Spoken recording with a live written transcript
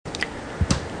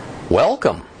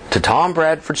Welcome to Tom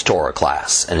Bradford's Torah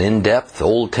Class, an in-depth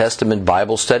Old Testament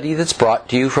Bible study that's brought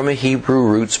to you from a Hebrew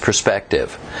roots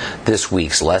perspective. This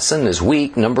week's lesson is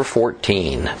week number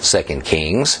 14, 2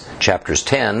 Kings, chapters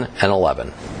 10 and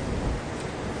 11.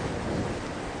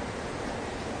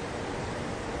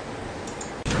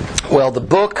 Well, the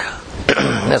book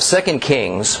of 2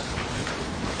 Kings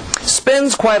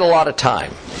spends quite a lot of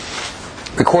time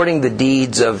recording the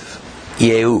deeds of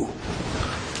Jehu,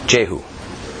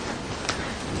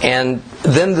 and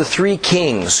then the three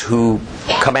kings who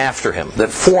come after him, that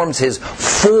forms his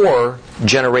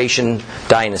 4-generation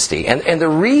dynasty. And the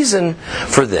reason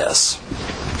for this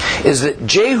is that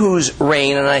Jehu's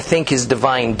reign, and I think his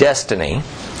divine destiny,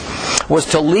 was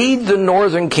to lead the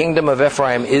northern kingdom of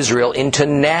Ephraim, Israel, into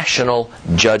national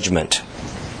judgment.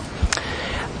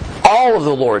 All of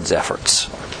the Lord's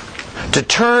efforts to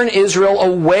turn Israel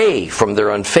away from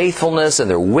their unfaithfulness and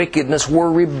their wickedness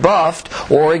were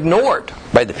rebuffed or ignored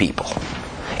by the people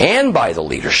and by the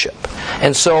leadership.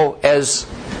 And so, as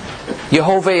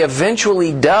Jehovah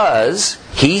eventually does,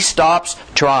 he stops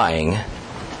trying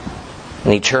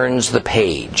and he turns the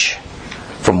page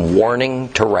from warning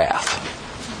to wrath.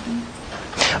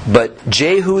 But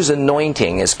Jehu's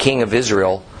anointing as king of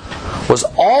Israel was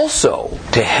also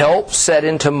to help set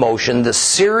into motion the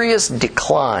serious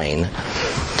decline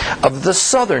of the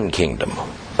southern kingdom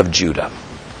of Judah,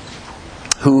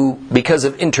 who, because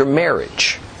of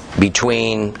intermarriage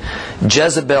between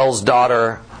Jezebel's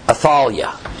daughter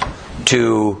Athaliah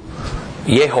to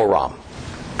Jehoram,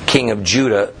 king of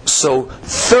Judah, so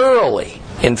thoroughly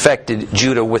infected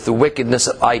Judah with the wickedness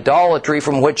of idolatry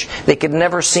from which they could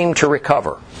never seem to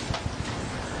recover.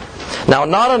 Now,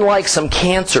 not unlike some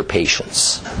cancer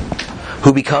patients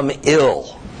who become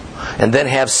ill and then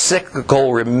have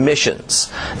cyclical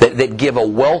remissions that give a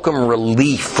welcome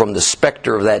relief from the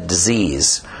specter of that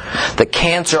disease, the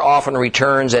cancer often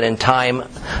returns and in time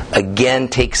again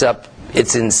takes up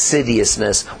its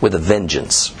insidiousness with a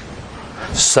vengeance.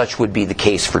 Such would be the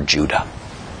case for Judah.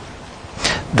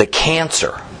 The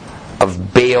cancer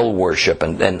of Baal worship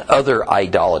and other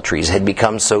idolatries had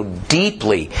become so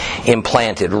deeply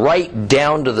implanted right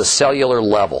down to the cellular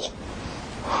level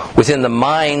within the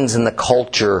minds and the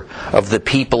culture of the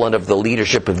people and of the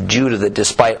leadership of Judah that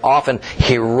despite often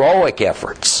heroic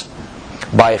efforts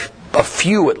by a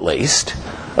few at least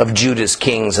of Judah's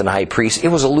kings and high priests, it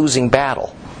was a losing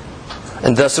battle.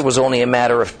 And thus it was only a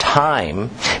matter of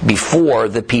time before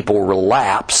the people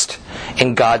relapsed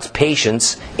and God's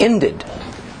patience ended.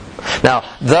 Now,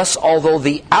 thus, although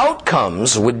the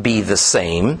outcomes would be the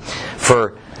same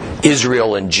for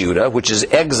Israel and Judah, which is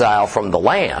exile from the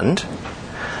land,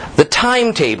 the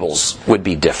timetables would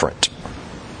be different.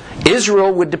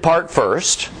 Israel would depart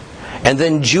first, and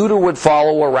then Judah would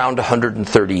follow around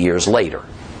 130 years later.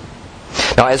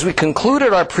 Now, as we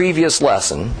concluded our previous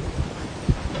lesson,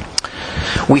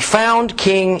 we found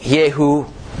King Jehu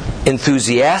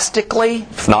enthusiastically,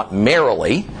 if not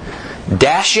merrily,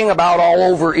 dashing about all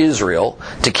over Israel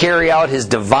to carry out his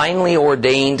divinely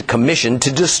ordained commission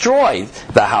to destroy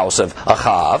the house of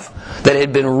Achav that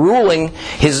had been ruling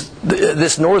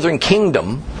this northern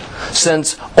kingdom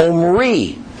since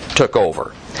Omri took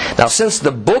over. Now, since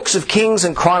the books of Kings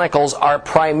and Chronicles are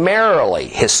primarily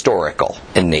historical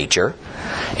in nature,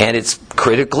 and it's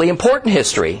critically important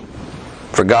history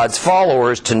for God's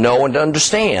followers to know and to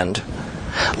understand,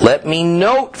 let me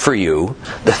note for you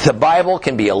that the Bible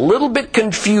can be a little bit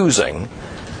confusing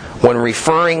when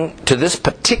referring to this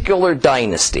particular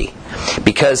dynasty,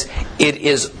 because it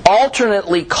is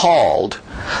alternately called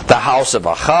the house of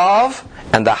Achav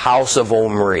and the house of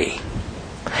Omri.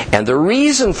 And the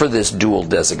reason for this dual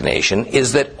designation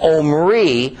is that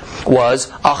Omri was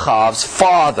Achav's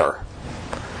father.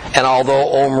 And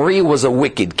although Omri was a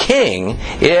wicked king,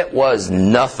 it was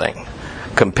nothing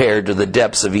compared to the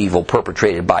depths of evil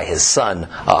perpetrated by his son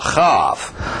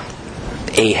Achav,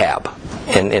 Ahab,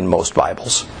 in most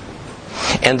Bibles.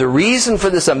 And the reason for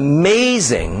this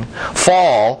amazing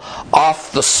fall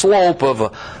off the slope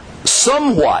of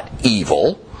somewhat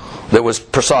evil that was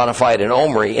personified in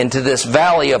Omri into this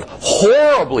valley of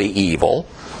horribly evil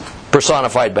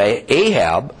personified by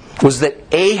Ahab was that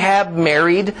Ahab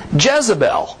married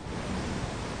Jezebel.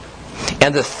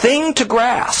 And the thing to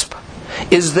grasp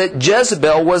is that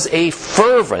Jezebel was a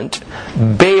fervent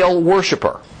Baal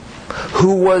worshiper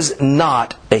who was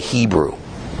not a Hebrew.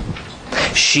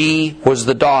 She was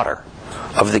the daughter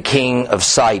of the king of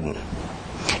Sidon,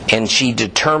 and she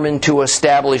determined to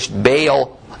establish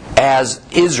Baal as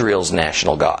Israel's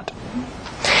national god.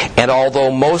 And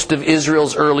although most of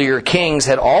Israel's earlier kings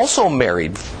had also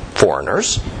married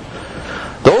foreigners,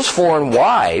 those foreign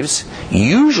wives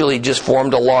usually just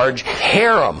formed a large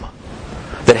harem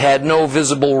that had no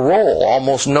visible role,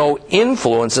 almost no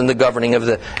influence in the governing of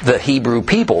the Hebrew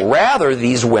people. Rather,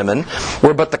 these women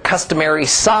were but the customary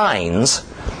signs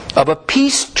of a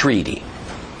peace treaty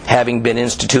having been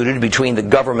instituted between the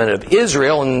government of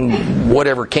Israel and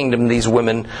whatever kingdom these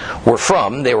women were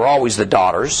from. They were always the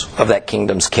daughters of that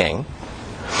kingdom's king.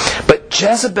 But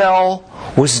Jezebel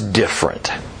was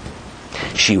different.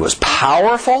 She was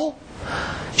powerful.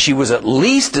 She was at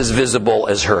least as visible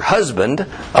as her husband,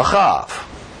 Achav.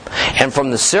 And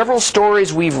from the several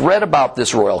stories we've read about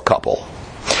this royal couple,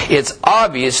 it's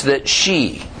obvious that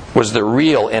she was the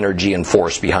real energy and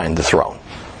force behind the throne.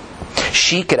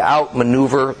 She could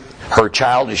outmaneuver her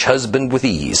childish husband with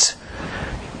ease.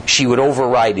 She would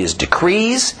override his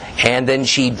decrees, and then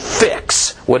she'd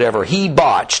fix whatever he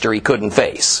botched or he couldn't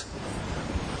face.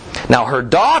 Now, her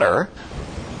daughter,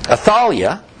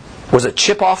 Athaliah, was a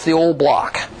chip off the old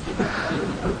block,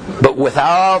 but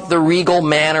without the regal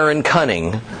manner and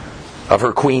cunning of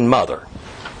her queen mother.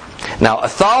 Now,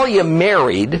 Athaliah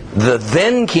married the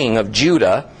then king of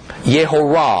Judah,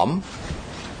 Jehoram,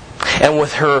 and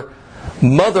with her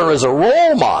mother as a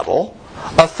role model,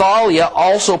 Athaliah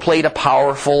also played a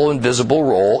powerful and visible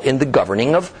role in the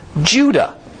governing of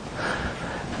Judah.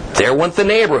 There went the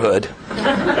neighborhood.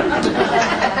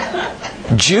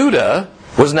 Judah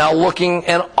was now looking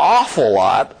an awful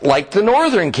lot like the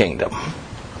northern kingdom.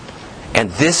 And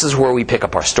this is where we pick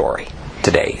up our story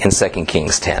today in 2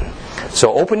 Kings 10.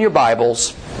 So open your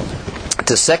Bibles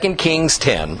to 2 Kings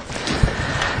 10,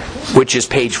 which is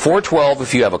page 412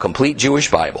 if you have a complete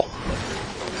Jewish Bible.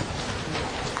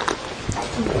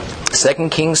 2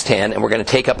 Kings 10, and we're going to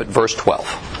take up at verse 12.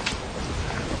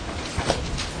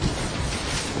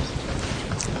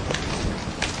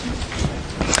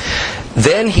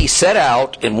 Then he set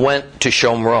out and went to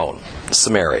Shomron,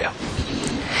 Samaria.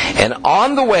 And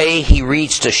on the way he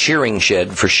reached a shearing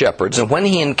shed for shepherds, and when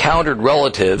he encountered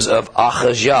relatives of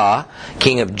Ahijah,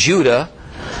 king of Judah,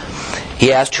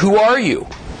 he asked, "Who are you?"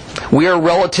 "We are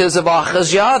relatives of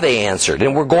Ahijah," they answered,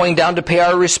 "and we're going down to pay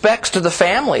our respects to the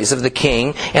families of the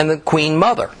king and the queen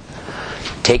mother."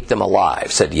 "Take them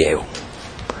alive," said Jehu.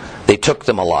 They took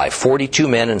them alive, 42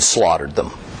 men, and slaughtered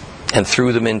them, and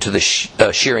threw them into the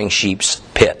shearing sheep's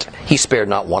pit. He spared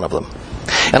not one of them.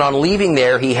 And on leaving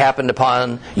there, he happened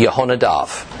upon Jehonadab,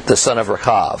 the son of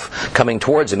Rechab, coming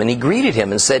towards him, and he greeted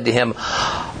him and said to him,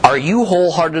 "Are you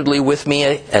wholeheartedly with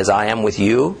me as I am with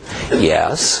you?"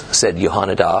 "Yes," said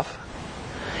Jehonadab.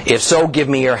 "If so, give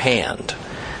me your hand."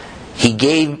 He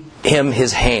gave him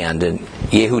his hand, and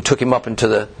Jehu took him up into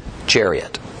the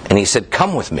chariot. And he said,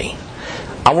 "Come with me.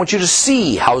 I want you to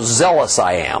see how zealous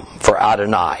I am for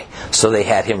Adonai." So they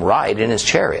had him ride in his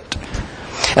chariot.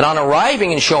 And on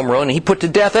arriving in Shomron, he put to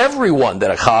death everyone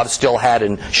that Achav still had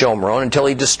in Shomron until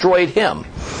he destroyed him,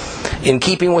 in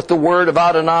keeping with the word of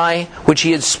Adonai which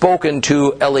he had spoken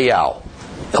to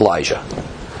Elijah.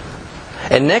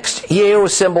 And next Jehu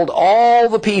assembled all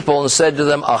the people and said to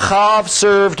them, "Achav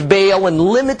served Baal in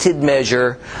limited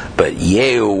measure, but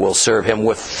Jehu will serve him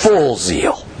with full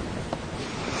zeal.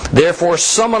 Therefore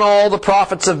summon all the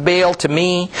prophets of Baal to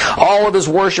me, all of his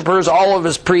worshippers, all of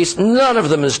his priests, none of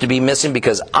them is to be missing,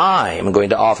 because I am going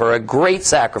to offer a great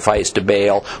sacrifice to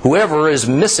Baal. Whoever is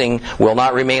missing will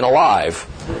not remain alive."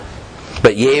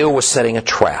 But Jehu was setting a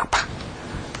trap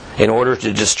in order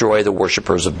to destroy the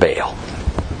worshippers of Baal.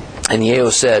 And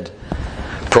Jehu said,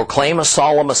 "Proclaim a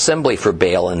solemn assembly for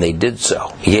Baal," and they did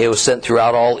so. Jehu sent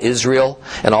throughout all Israel,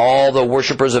 and all the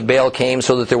worshippers of Baal came,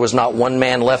 so that there was not one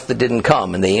man left that didn't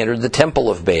come. And they entered the temple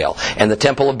of Baal, and the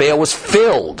temple of Baal was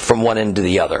filled from one end to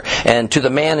the other. And to the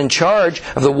man in charge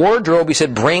of the wardrobe he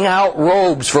said, "Bring out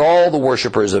robes for all the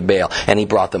worshippers of Baal." And he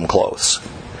brought them clothes.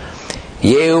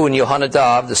 Jehu and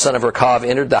Jehonadab, the son of Rechab,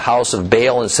 entered the house of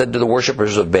Baal and said to the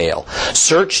worshippers of Baal,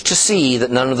 "Search to see that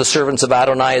none of the servants of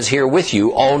Adonai is here with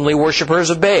you, only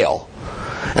worshippers of Baal."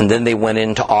 And then they went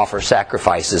in to offer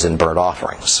sacrifices and burnt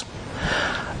offerings.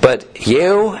 But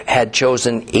Jehu had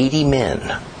chosen 80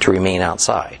 men to remain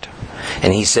outside.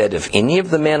 And he said, "If any of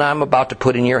the men I'm about to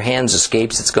put in your hands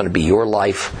escapes, it's going to be your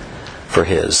life for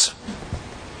his."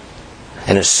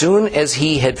 And as soon as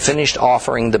he had finished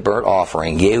offering the burnt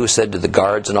offering, Jehu said to the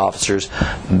guards and officers,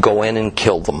 "Go in and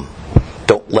kill them.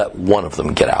 Don't let one of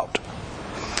them get out."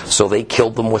 So they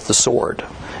killed them with the sword.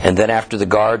 And then after the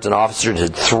guards and officers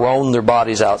had thrown their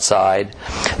bodies outside,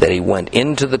 that he went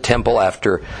into the temple of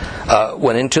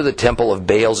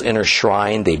Baal's inner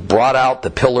shrine. They brought out the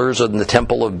pillars of the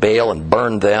temple of Baal and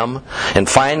burned them. And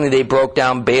finally they broke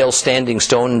down Baal's standing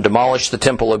stone and demolished the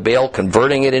temple of Baal,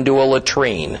 converting it into a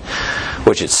latrine,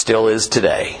 which it still is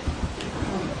today.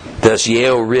 Thus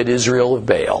Jehu rid Israel of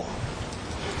Baal.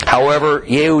 However,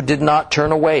 Jehu did not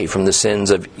turn away from the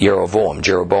sins of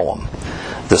Jeroboam,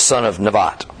 the son of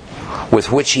Nebat,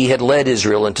 with which he had led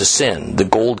Israel into sin, the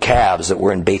gold calves that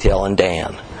were in Bethel and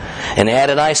Dan. And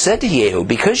Adonai said to Jehu,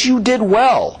 because you did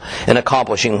well in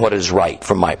accomplishing what is right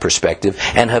from my perspective,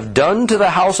 and have done to the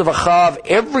house of Achav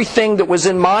everything that was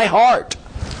in my heart,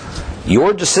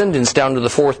 your descendants down to the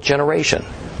 4th generation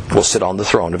will sit on the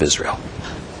throne of Israel.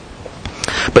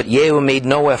 But Jehu made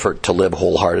no effort to live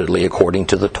wholeheartedly according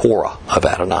to the Torah of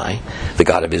Adonai, the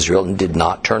God of Israel, and did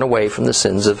not turn away from the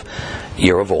sins of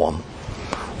Jeroboam,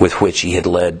 with which he had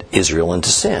led Israel into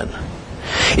sin.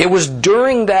 It was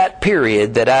during that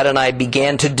period that Adonai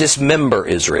began to dismember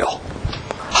Israel.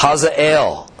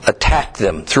 Hazael attacked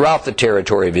them throughout the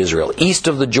territory of Israel, east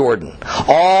of the Jordan,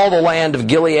 all the land of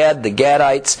Gilead, the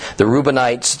Gadites, the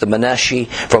Reubenites, the Manasseh,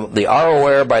 from the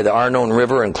Aroer by the Arnon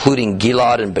River, including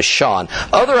Gilad and Bashan.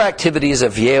 Other activities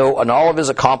of Jehu and all of his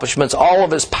accomplishments, all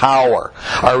of his power,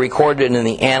 are recorded in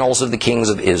the annals of the kings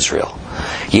of Israel.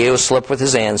 Jehu slept with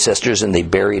his ancestors, and they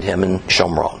buried him in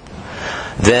Shomron.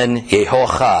 Then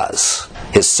Jehoahaz,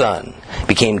 his son,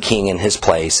 became king in his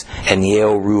place, and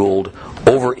Jehu ruled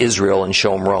over Israel and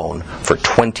Shomron for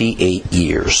 28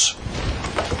 years.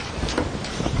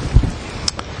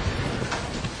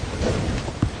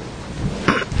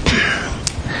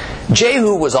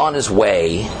 Jehu was on his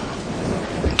way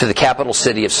to the capital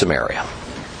city of Samaria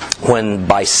when,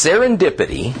 by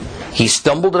serendipity, he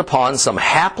stumbled upon some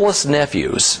hapless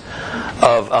nephews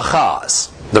of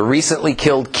Ahaz, the recently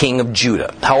killed king of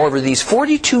Judah. However, these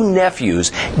 42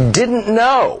 nephews didn't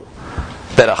know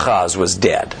that Ahaz was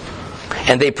dead.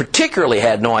 And they particularly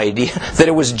had no idea that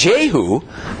it was Jehu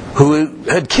who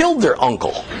had killed their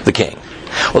uncle, the king.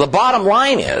 Well, the bottom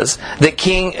line is that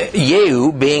King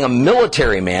Jehu, being a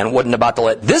military man, wasn't about to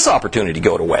let this opportunity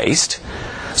go to waste.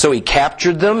 So he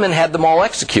captured them and had them all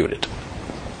executed.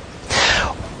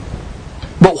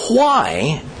 But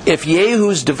why, if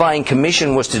Jehu's divine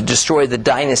commission was to destroy the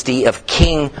dynasty of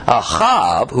King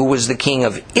Ahab, who was the king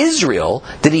of Israel,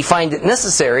 did he find it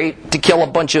necessary to kill a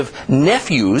bunch of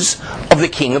nephews of the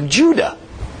king of Judah?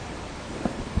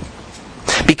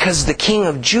 Because the king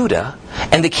of Judah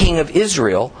and the king of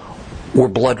Israel were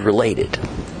blood related.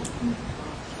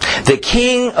 The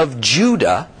king of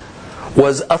Judah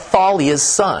was Athaliah's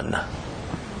son.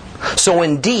 So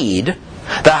indeed,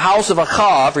 the house of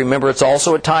Achav, remember it's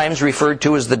also at times referred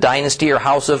to as the dynasty or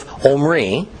house of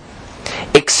Omri,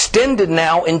 extended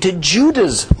now into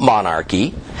Judah's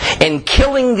monarchy, and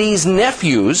killing these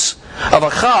nephews of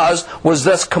Ahaz was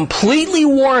thus completely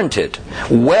warranted,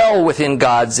 well within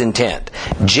God's intent.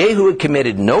 Jehu had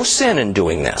committed no sin in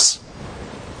doing this.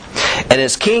 And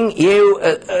as King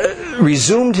Jehu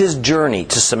resumed his journey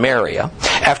to Samaria,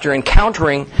 after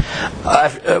encountering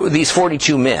these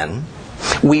 42 men,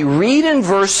 we read in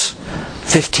verse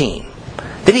 15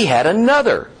 that he had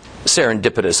another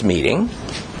serendipitous meeting,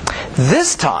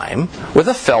 this time with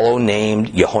a fellow named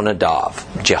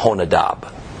Jehonadab,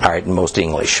 all right, in most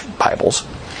English Bibles.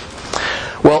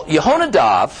 Well,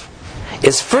 Jehonadab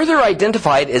is further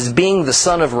identified as being the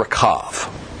son of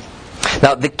Rekav.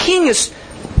 Now, the king is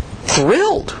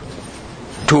thrilled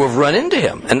to have run into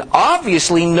him, and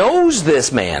obviously knows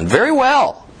this man very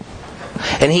well.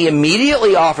 And he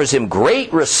immediately offers him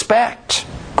great respect,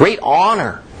 great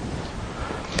honor,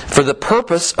 for the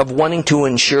purpose of wanting to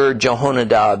ensure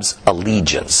Jehonadab's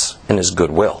allegiance and his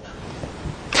goodwill.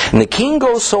 And the king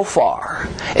goes so far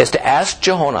as to ask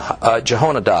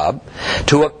Jehonadab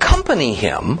to accompany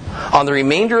him on the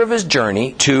remainder of his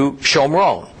journey to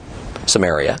Shomron,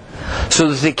 Samaria, so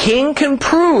that the king can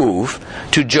prove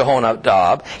to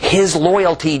Jehonadab his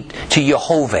loyalty to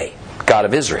Yehovah, God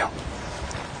of Israel,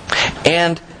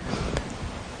 and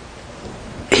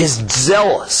his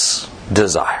zealous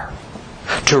desire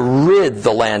to rid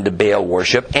the land of Baal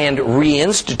worship and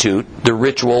reinstitute the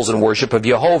rituals and worship of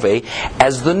Yehovah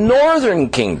as the northern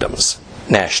kingdom's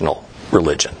national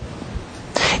religion.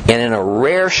 And in a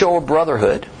rare show of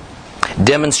brotherhood,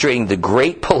 demonstrating the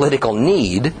great political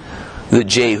need that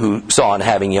Jehu saw in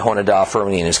having Jehonadab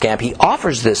firmly in his camp, he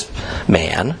offers this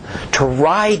man to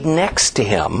ride next to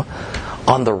him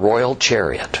on the royal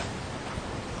chariot.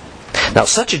 Now,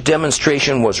 such a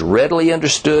demonstration was readily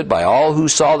understood by all who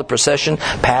saw the procession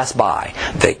pass by.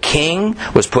 The king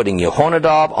was putting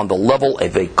Jehonadab on the level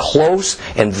of a close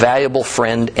and valuable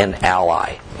friend and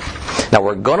ally. Now,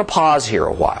 we're going to pause here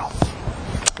a while,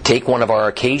 take one of our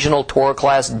occasional Torah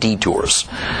class detours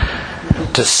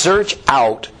to search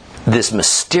out this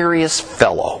mysterious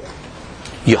fellow,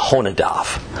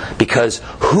 Jehonadab, because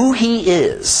who he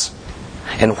is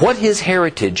and what his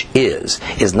heritage is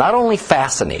not only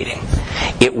fascinating,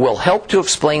 it will help to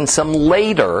explain some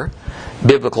later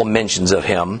biblical mentions of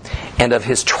him and of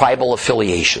his tribal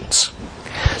affiliations.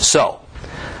 So,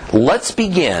 let's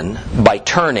begin by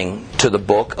turning to the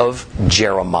book of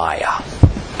Jeremiah.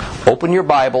 Open your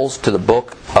Bibles to the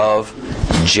book of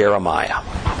Jeremiah.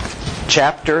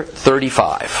 Chapter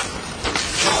 35.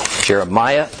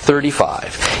 Jeremiah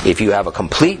 35. If you have a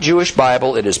complete Jewish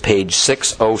Bible, it is page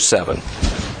 607.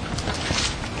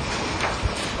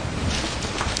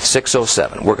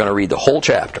 607. We're going to read the whole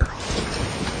chapter.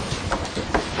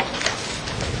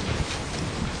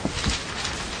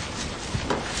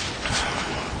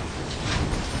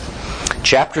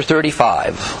 Chapter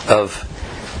 35 of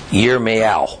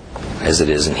Yirmiyahu, as it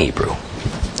is in Hebrew.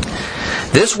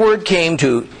 This word came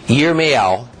to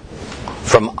Yirmiyahu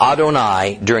from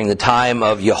Adonai during the time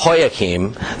of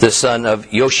Jehoiakim, the son of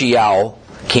Yoshiyahu,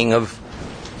 king of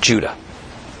Judah.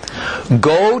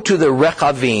 Go to the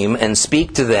Rechavim and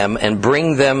speak to them and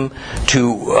bring them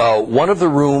to one of the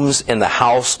rooms in the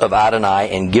house of Adonai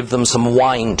and give them some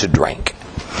wine to drink.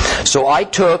 So I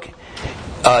took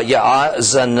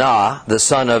Yaazanah, the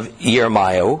son of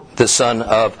Yirmiyahu, the son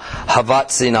of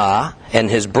Havatzinah, and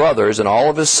his brothers, and all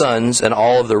of his sons, and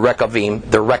all of the Rechavim,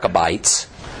 the Rechabites,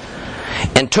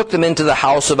 and took them into the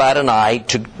house of Adonai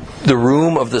to the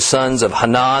room of the sons of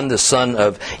Hanan, the son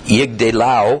of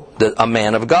Yigdalau, a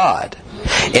man of God.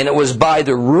 And it was by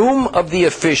the room of the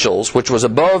officials, which was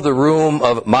above the room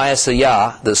of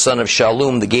Maaseiah, the son of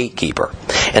Shallum, the gatekeeper.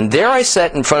 And there I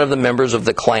sat in front of the members of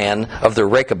the clan of the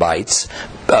Rechabites,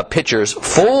 pitchers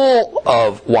full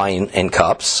of wine and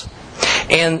cups,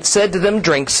 and said to them,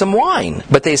 drink some wine.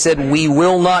 But they said, we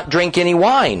will not drink any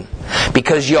wine,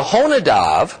 because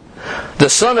Jehonadab, the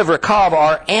son of Rechab,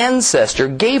 our ancestor,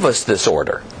 gave us this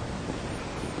order.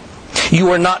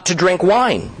 You are not to drink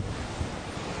wine,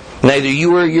 neither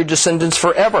you or your descendants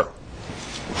forever.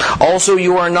 Also,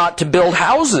 you are not to build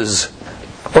houses,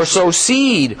 or sow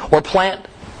seed, or plant,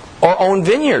 or own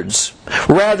vineyards.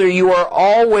 Rather, you are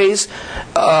always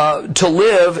to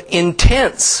live in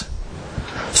tents,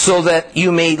 so that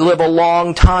you may live a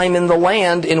long time in the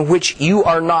land in which you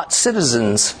are not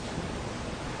citizens.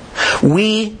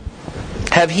 We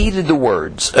have heeded the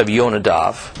words of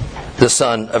Yonadav, the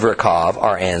son of Rechab,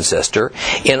 our ancestor,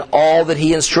 in all that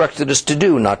he instructed us to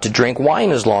do, not to drink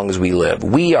wine as long as we live.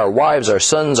 We, our wives, our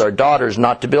sons, our daughters,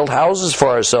 not to build houses for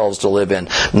ourselves to live in,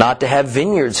 not to have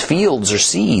vineyards, fields, or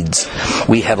seeds.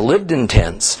 We have lived in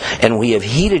tents, and we have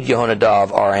heeded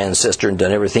Yehonadav, our ancestor, and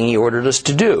done everything he ordered us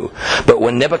to do. But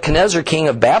when Nebuchadnezzar, king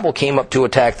of Babel, came up to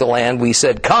attack the land, we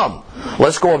said, come,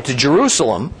 let's go up to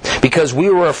Jerusalem, because we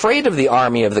were afraid of the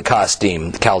army of the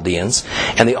Kasdim, the Chaldeans,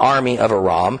 and the army of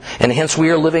Aram, and hence we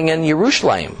are living in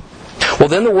Jerusalem. Well,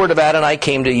 then the word of Adonai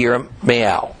came to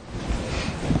Yirmiyahu.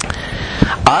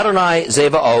 Adonai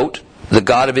Zevaot, the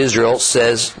God of Israel,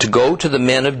 says to go to the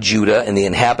men of Judah and the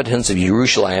inhabitants of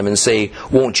Jerusalem and say,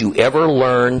 won't you ever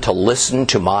learn to listen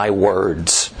to my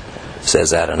words,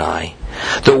 says Adonai.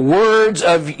 The words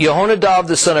of Jehonadab,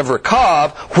 the son of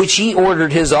Rechab, which he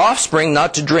ordered his offspring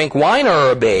not to drink wine, are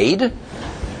obeyed.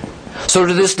 So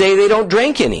to this day they don't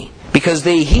drink any, because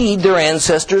they heed their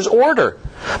ancestors' order.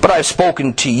 But I've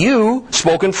spoken to you,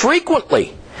 spoken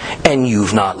frequently, and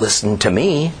you've not listened to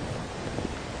me.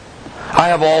 I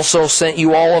have also sent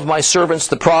you all of my servants,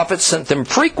 the prophets, sent them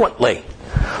frequently,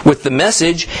 with the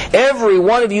message, every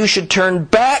one of you should turn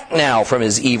back now from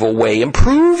his evil way,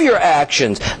 improve your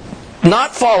actions,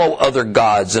 not follow other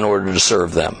gods in order to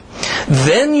serve them.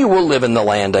 Then you will live in the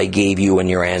land I gave you and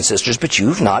your ancestors, but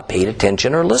you've not paid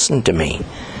attention or listened to me.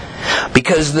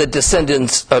 Because the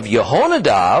descendants of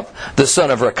Jehonadab, the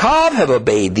son of Rechab, have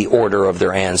obeyed the order of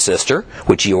their ancestor,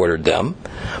 which he ordered them,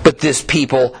 but this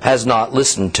people has not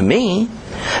listened to me.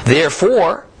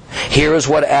 Therefore, here is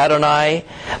what Adonai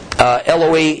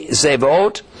Elohei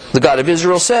Zevaot, the God of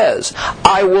Israel, says,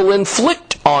 I will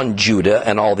inflict on Judah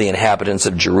and all the inhabitants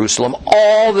of Jerusalem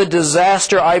all the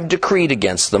disaster I've decreed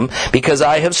against them, because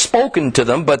I have spoken to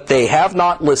them, but they have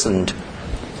not listened.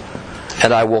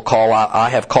 And I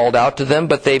have called out to them,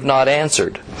 but they've not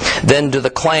answered. Then to the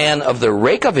clan of the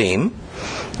Rechavim,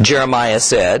 Jeremiah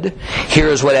said, here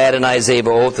is what Adonai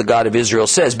Zevaot, the God of Israel,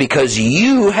 says, because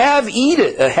you have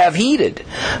heeded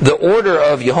the order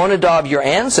of Jehonadab your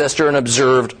ancestor and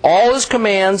observed all his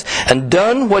commands and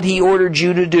done what he ordered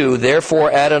you to do.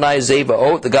 Therefore Adonai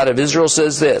Zevaot, the God of Israel,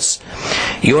 says this,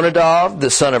 Jehonadab, the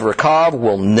son of Rechab,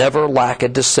 will never lack a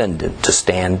descendant to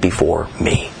stand before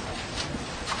me.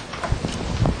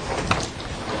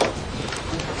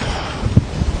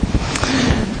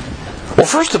 Well,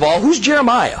 first of all, who's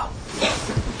Jeremiah?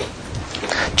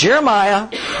 Jeremiah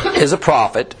is a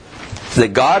prophet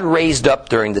that God raised up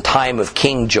during the time of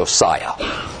King Josiah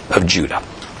of Judah.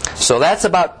 So that's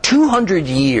about 200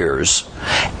 years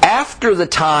after the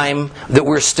time that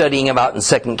we're studying about in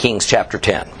 2 Kings chapter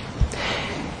 10.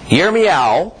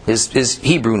 Yirmiyahu, his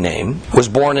Hebrew name, was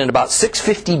born in about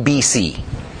 650 BC.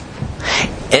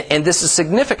 And this is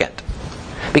significant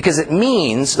because it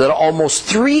means that almost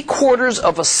 3/4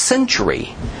 of a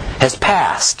century has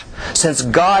passed since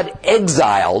God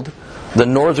exiled the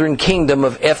northern kingdom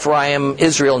of Ephraim,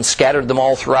 Israel, and scattered them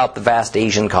all throughout the vast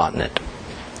Asian continent.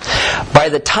 By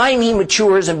the time he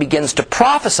matures and begins to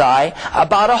prophesy,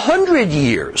 about 100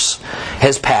 years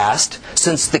has passed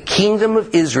since the kingdom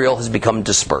of Israel has become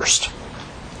dispersed.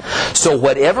 So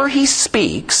whatever he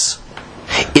speaks,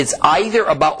 it's either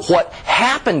about what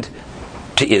happened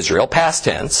to Israel, past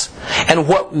tense, and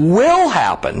what will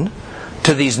happen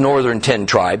to these northern 10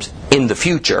 tribes in the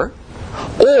future,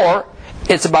 or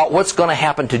it's about what's going to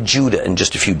happen to Judah in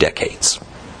just a few decades.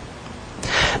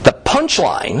 The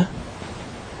punchline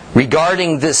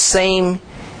regarding this same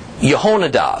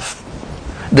Jehonadab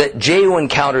that Jehu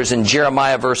encounters in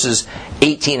Jeremiah verses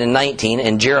 18 and 19,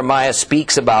 and Jeremiah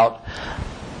speaks about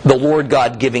the Lord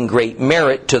God giving great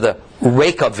merit to the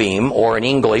Rechavim, or in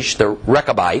English, the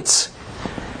Rechabites.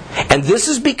 And this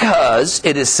is because,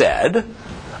 it is said,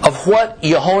 of what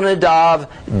Jehonadab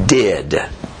did.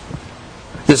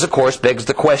 This, of course, begs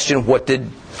the question, what did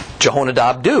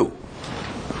Jehonadab do?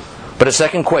 But a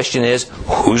second question is,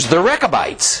 who's the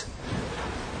Rechabites?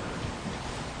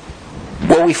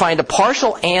 Well, we find a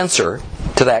partial answer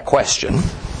to that question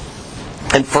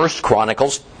in 1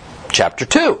 Chronicles chapter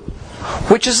 2,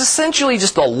 which is essentially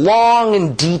just a long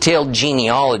and detailed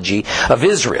genealogy of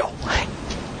Israel.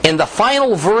 In the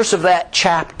final verse of that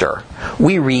chapter,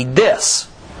 we read this: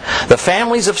 the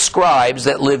families of scribes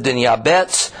that lived in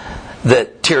Yabetz, the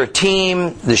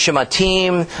Tiratim, the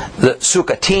Shematim, the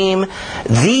Sukkatim,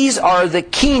 these are the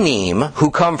Kenim who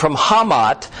come from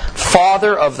Hamat,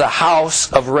 father of the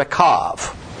house of Rechab.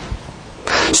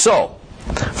 So,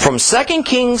 from 2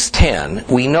 Kings 10,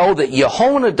 we know that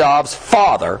Jehonadab's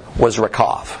father was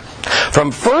Rechab.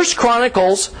 From 1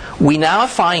 Chronicles, we now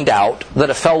find out that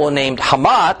a fellow named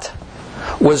Hamat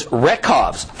was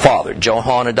Rechab's father,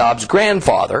 Jehonadab's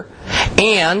grandfather,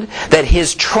 and that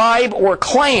his tribe or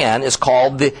clan is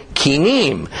called the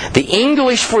Kenim. The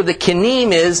English for the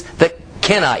Kenim is the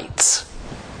Kenites.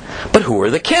 But who are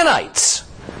the Kenites?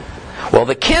 Well,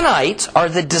 the Kenites are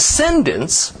the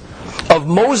descendants of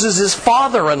Moses'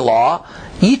 father-in-law,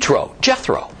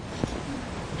 Jethro.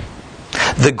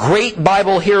 The great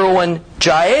Bible heroine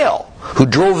Jael, who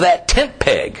drove that tent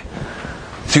peg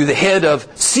through the head of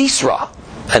Sisera,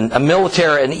 an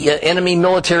enemy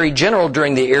military general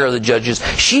during the era of the Judges,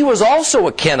 she was also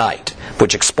a Kenite,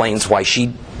 which explains why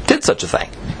she did such a thing.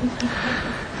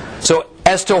 So,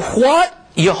 as to what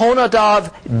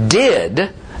Jehonadab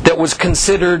did that was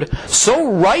considered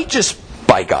so righteous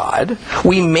by God,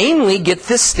 we mainly get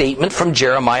this statement from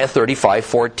Jeremiah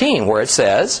 35:14, where it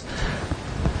says,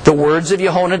 the words of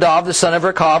Jehonadab, the son of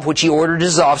Rechab, which he ordered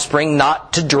his offspring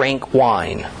not to drink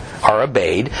wine, are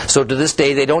obeyed. So to this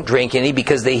day they don't drink any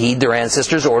because they heed their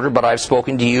ancestors' order, but I've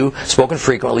spoken to you, spoken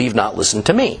frequently, you've not listened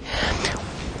to me.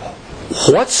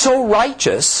 What's so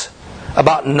righteous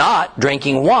about not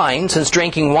drinking wine, since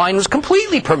drinking wine was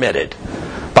completely permitted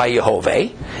by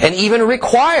Jehovah and even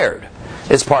required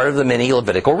as part of the many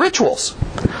Levitical rituals?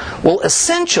 Well,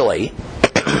 essentially,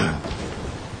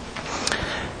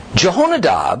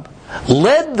 Jehonadab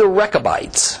led the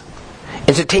Rechabites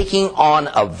into taking on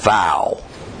a vow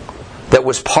that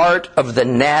was part of the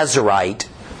Nazirite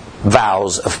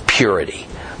vows of purity.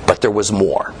 But there was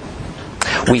more.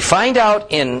 We find out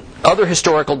in other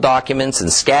historical documents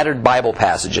and scattered Bible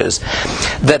passages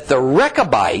that the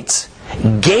Rechabites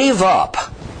gave up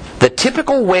the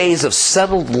typical ways of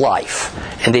settled life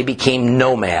and they became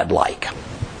nomad-like.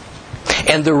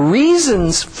 And the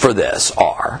reasons for this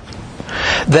are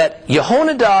that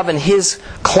Jehonadab and his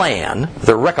clan,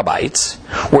 the Rechabites,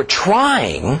 were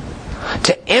trying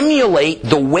to emulate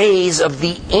the ways of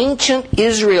the ancient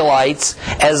Israelites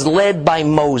as led by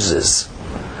Moses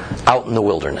out in the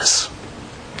wilderness.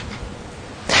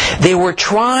 They were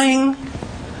trying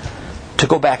to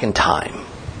go back in time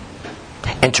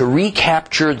and to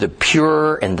recapture the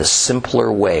purer and the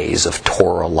simpler ways of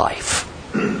Torah life.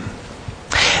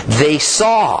 They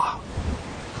saw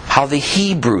how the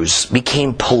Hebrews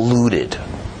became polluted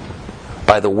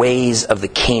by the ways of the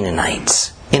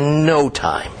Canaanites in no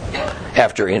time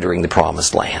after entering the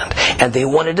Promised Land. And they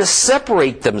wanted to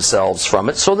separate themselves from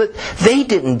it so that they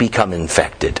didn't become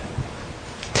infected.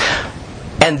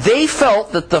 And they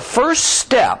felt that the first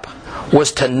step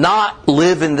was to not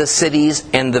live in the cities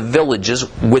and the villages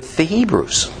with the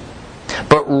Hebrews,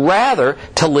 but rather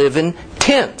to live in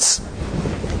tents,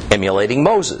 emulating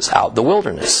Moses out in the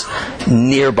wilderness,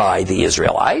 nearby the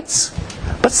Israelites,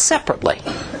 but separately.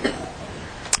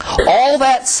 All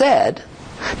that said,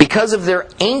 because of their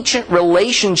ancient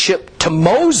relationship to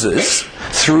Moses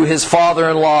through his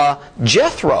father-in-law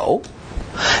Jethro,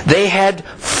 they had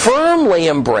firmly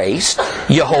embraced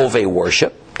Jehovah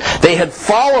worship. They had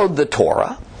followed the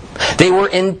Torah. They were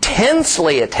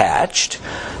intensely attached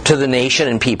to the nation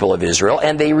and people of Israel,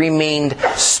 and they remained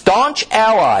staunch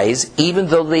allies even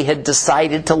though they had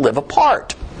decided to live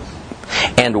apart.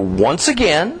 And once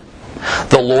again,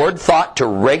 the Lord thought to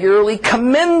regularly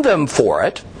commend them for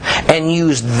it and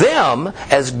use them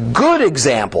as good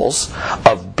examples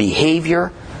of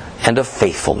behavior and of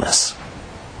faithfulness.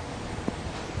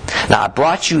 Now, I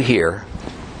brought you here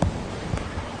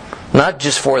not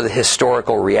just for the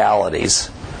historical realities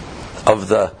of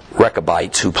the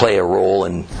Rechabites who play a role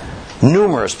in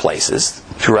numerous places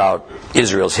throughout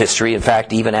Israel's history. In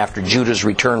fact, even after Judah's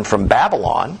return from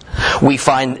Babylon, we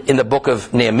find in the book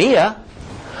of Nehemiah,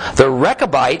 the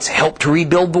Rechabites helped to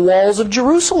rebuild the walls of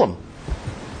Jerusalem.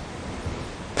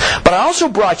 But I also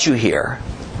brought you here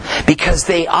because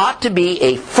they ought to be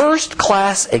a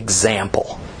first-class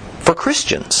example for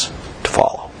Christians to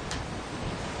follow,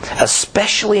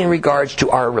 especially in regards to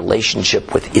our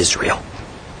relationship with Israel.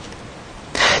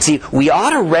 See, we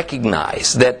ought to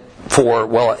recognize that for,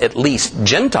 well, at least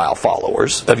Gentile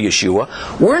followers of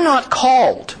Yeshua, we're not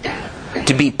called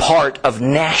to be part of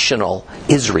national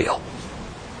Israel.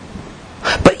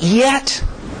 But yet,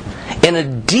 in a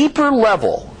deeper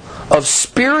level of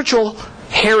spiritual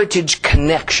heritage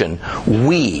connection,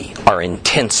 we are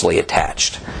intensely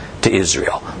attached to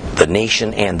Israel, the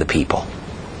nation and the people.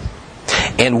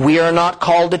 And we are not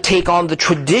called to take on the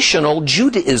traditional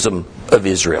Judaism of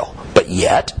Israel, but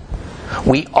yet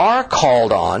we are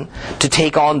called on to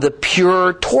take on the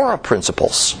pure Torah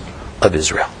principles of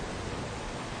Israel.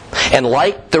 And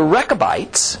like the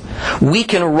Rechabites, we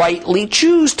can rightly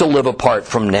choose to live apart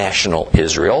from national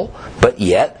Israel, but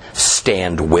yet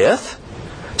stand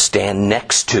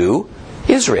next to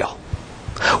Israel.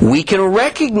 We can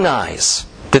recognize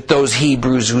that those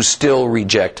Hebrews who still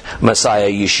reject Messiah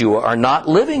Yeshua are not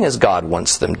living as God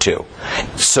wants them to.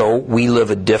 So we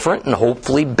live a different and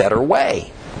hopefully better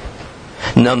way.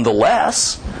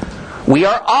 Nonetheless, we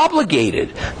are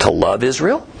obligated to love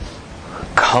Israel,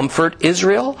 comfort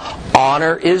Israel,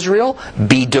 honor Israel,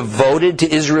 be devoted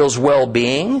to Israel's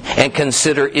well-being, and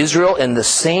consider Israel in the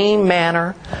same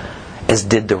manner as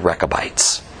did the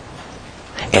Rechabites.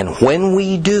 And when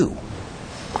we do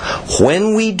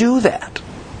that,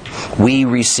 we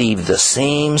receive the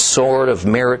same sort of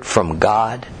merit from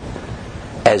God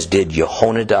as did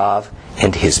Jehonadab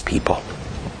and his people.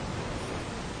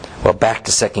 Well, back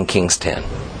to 2 Kings 10.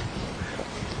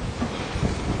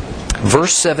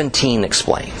 Verse 17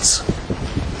 explains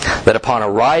that upon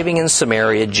arriving in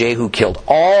Samaria, Jehu killed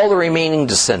all the remaining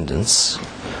descendants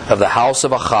of the house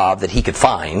of Ahab that he could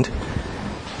find.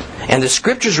 And the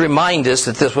scriptures remind us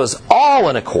that this was all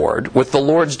in accord with the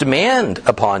Lord's demand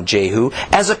upon Jehu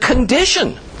as a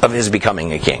condition of his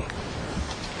becoming a king.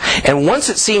 And once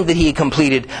it seemed that he had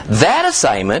completed that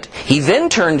assignment, he then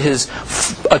turned his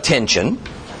attention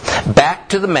back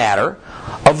to the matter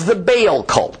of the Baal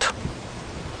cult.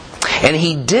 And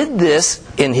he did this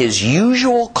in his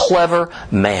usual clever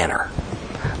manner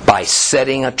by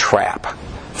setting a trap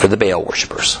for the Baal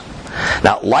worshippers.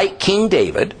 Now, like King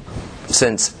David,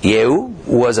 since Jehu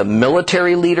was a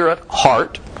military leader at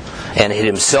heart and had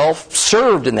himself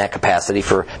served in that capacity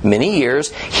for many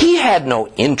years, he had no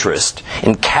interest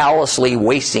in callously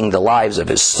wasting the lives of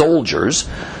his soldiers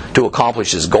to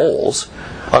accomplish his goals,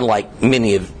 unlike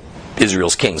many of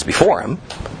Israel's kings before him.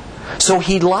 So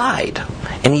he lied,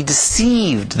 and he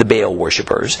deceived the Baal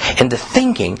worshippers into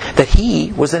thinking that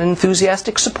he was an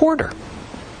enthusiastic supporter.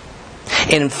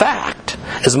 And in fact,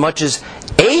 as much as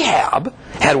Ahab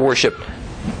had worshipped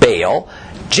Baal,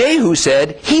 Jehu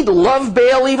said he'd love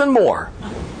Baal even more.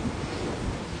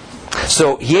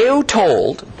 So Jehu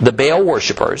told the Baal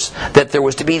worshippers that there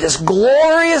was to be this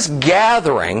glorious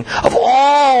gathering of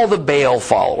all the Baal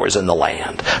followers in the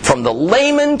land, from the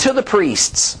laymen to the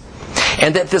priests,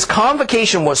 and that this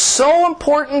convocation was so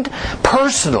important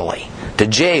personally to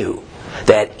Jehu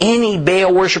that any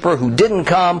Baal worshipper who didn't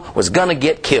come was going to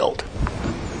get killed.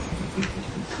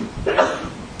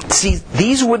 See,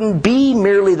 these wouldn't be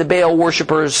merely the Baal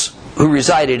worshippers who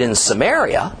resided in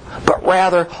Samaria, but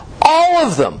rather all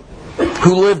of them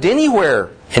who lived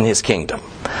anywhere in his kingdom.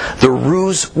 The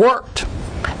ruse worked.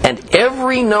 and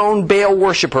every known Baal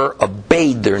worshiper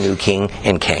obeyed their new king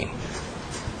and came.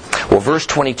 Well, verse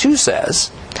 22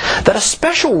 says that a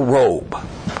special robe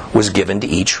was given to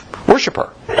each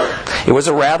worshiper. It was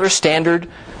a rather standard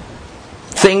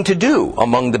thing to do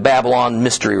among the Babylon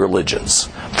mystery religions,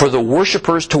 for the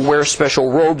worshippers to wear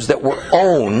special robes that were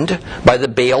owned by the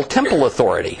Baal temple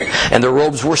authority. And the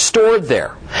robes were stored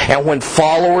there. And when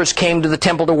followers came to the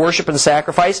temple to worship and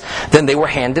sacrifice, then they were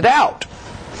handed out.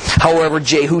 However,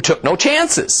 Jehu took no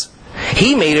chances.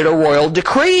 He made it a royal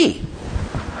decree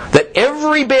that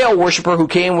every Baal worshipper who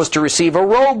came was to receive a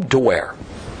robe to wear.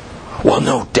 Well,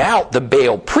 no doubt the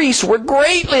Baal priests were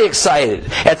greatly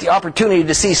excited at the opportunity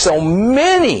to see so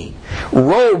many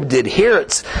robed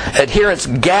adherents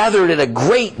gathered at a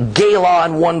great gala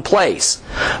in one place.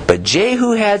 But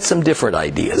Jehu had some different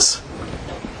ideas.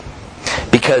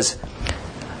 Because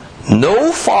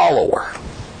no follower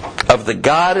of the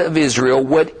God of Israel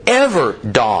would ever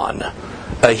don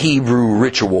a Hebrew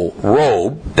ritual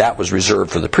robe, that was reserved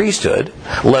for the priesthood,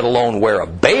 let alone wear a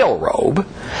Baal robe,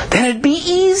 then it'd be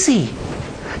easy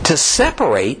to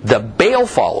separate the Baal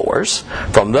followers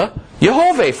from the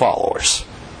Yehovah followers.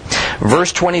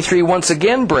 Verse 23 once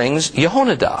again brings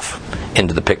Jehonadab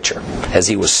into the picture, as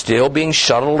he was still being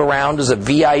shuttled around as a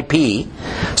VIP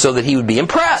so that he would be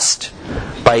impressed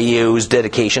by Jehu's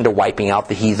dedication to wiping out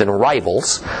the heathen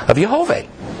rivals of Yehovah.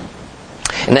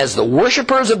 And as the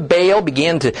worshippers of Baal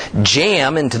began to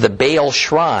jam into the Baal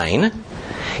shrine,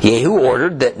 Jehu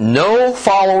ordered that no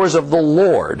followers of the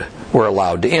Lord were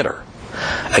allowed to enter.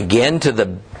 Again, to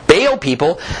the Baal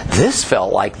people, this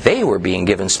felt like they were being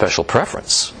given special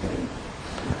preference.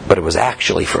 But it was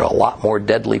actually for a lot more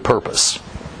deadly purpose.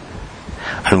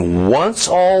 And once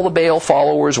all the Baal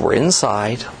followers were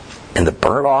inside and the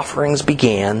burnt offerings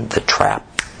began, the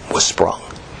trap was sprung.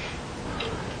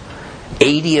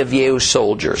 80 of Jehu's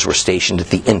soldiers were stationed at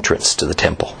the entrance to the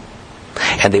temple.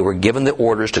 And they were given the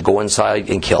orders to go inside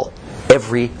and kill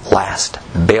every last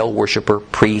Baal worshipper,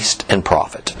 priest, and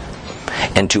prophet.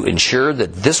 And to ensure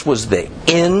that this was the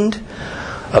end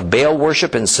of Baal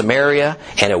worship in Samaria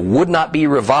and it would not be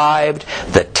revived,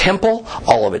 the temple,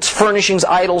 all of its furnishings,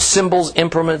 idols, symbols,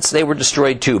 implements, they were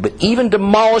destroyed too. But even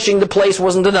demolishing the place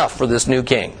wasn't enough for this new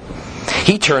king.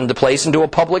 He turned the place into a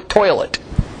public toilet.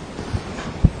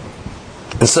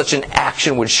 And such an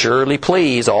action would surely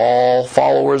please all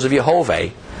followers of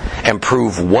Yehovah and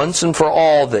prove once and for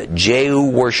all that Jehu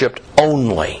worshipped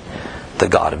only the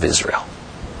God of Israel.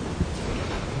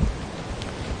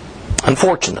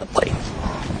 Unfortunately,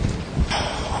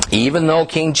 even though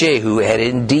King Jehu had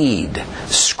indeed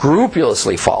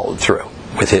scrupulously followed through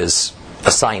with his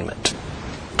assignment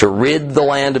to rid the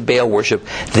land of Baal worship,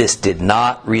 this did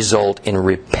not result in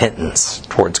repentance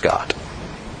towards God.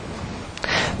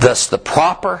 Thus, the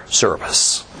proper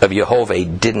service of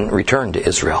Yehovah didn't return to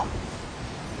Israel.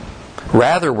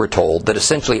 Rather, we're told that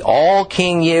essentially all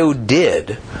King Jehu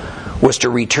did was to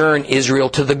return Israel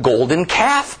to the golden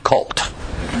calf cult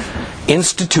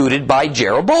instituted by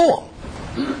Jeroboam,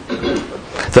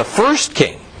 the first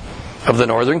king of the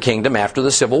northern kingdom after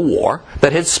the civil war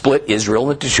that had split Israel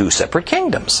into two separate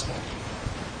kingdoms.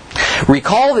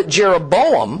 Recall that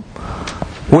Jeroboam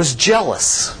was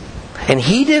jealous, and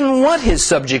he didn't want his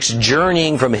subjects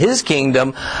journeying from his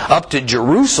kingdom up to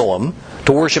Jerusalem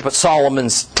to worship at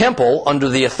Solomon's temple under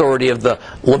the authority of the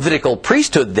Levitical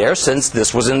priesthood there, since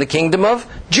this was in the kingdom of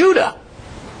Judah.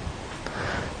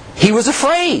 He was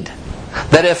afraid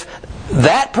that if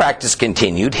that practice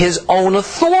continued, his own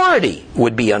authority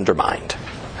would be undermined.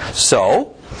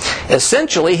 So,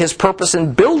 essentially, his purpose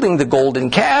in building the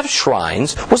golden calf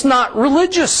shrines was not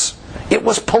religious. It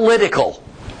was political.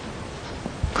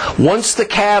 Once the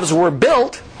calves were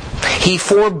built, he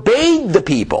forbade the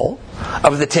people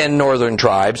of the 10 northern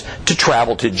tribes to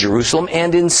travel to Jerusalem,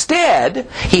 and instead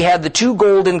he had the 2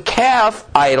 golden calf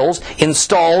idols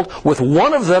installed, with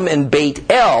one of them in Beit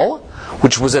El,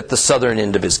 which was at the southern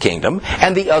end of his kingdom,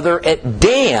 and the other at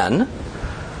Dan,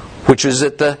 which was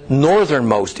at the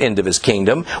northernmost end of his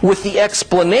kingdom, with the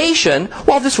explanation,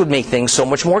 well, this would make things so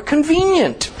much more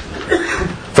convenient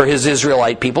for his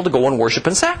Israelite people to go and worship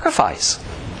and sacrifice.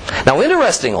 Now,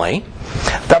 interestingly,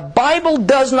 the Bible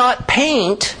does not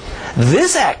paint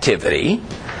this activity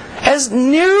as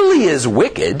nearly as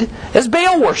wicked as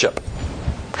Baal worship.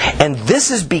 And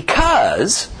this is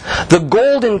because the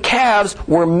golden calves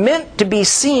were meant to be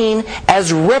seen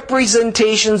as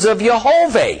representations of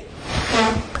Yehovah,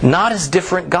 not as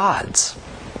different gods.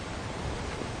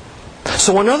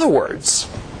 So in other words,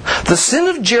 the sin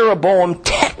of Jeroboam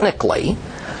technically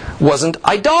wasn't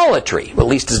idolatry, at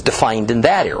least as defined in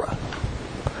that era.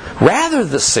 Rather,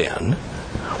 the sin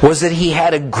was that he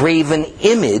had a graven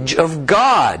image of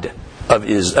God, of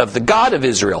the God of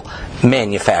Israel,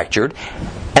 manufactured,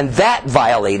 and that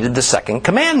violated the second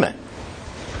commandment.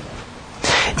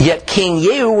 Yet King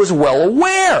Jehu was well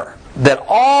aware that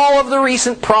all of the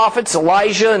recent prophets,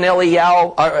 Elijah and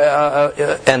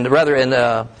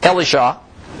Elisha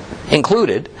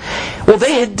included, well,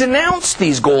 they had denounced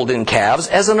these golden calves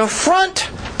as an affront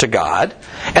to God,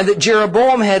 and that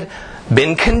Jeroboam had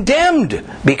been condemned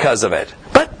because of it.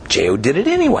 But Jehu did it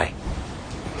anyway.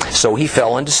 So he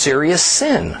fell into serious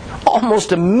sin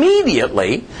almost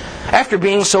immediately after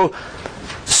being so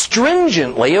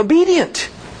stringently obedient.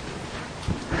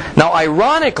 Now,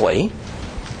 ironically,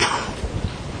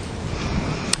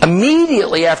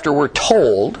 immediately after we're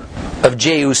told of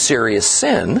Jehu's serious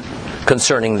sin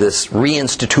concerning this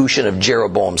reinstitution of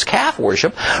Jeroboam's calf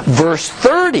worship, verse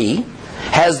 30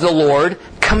 has the Lord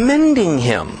commending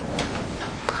him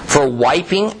for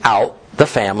wiping out the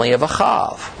family of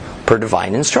Achav per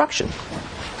divine instruction.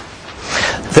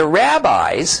 The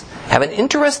rabbis have an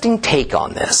interesting take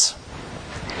on this.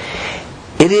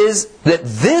 It is that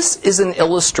this is an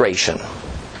illustration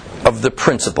of the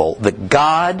principle that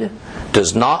God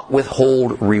does not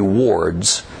withhold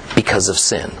rewards because of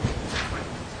sin.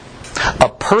 A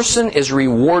person is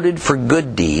rewarded for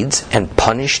good deeds and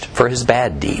punished for his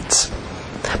bad deeds,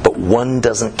 but one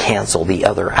doesn't cancel the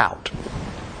other out.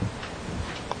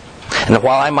 And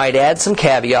while I might add some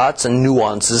caveats and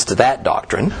nuances to that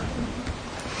doctrine,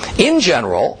 in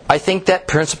general, I think that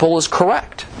principle is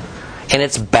correct. And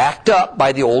it's backed up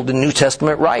by the Old and New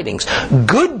Testament writings.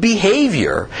 Good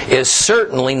behavior is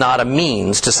certainly not a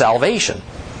means to salvation,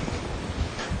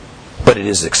 but it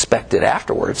is expected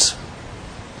afterwards.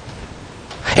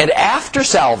 And after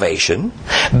salvation,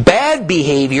 bad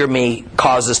behavior may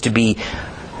cause us to be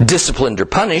disciplined or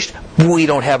punished. We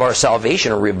don't have our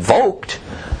salvation revoked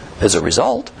as a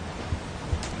result.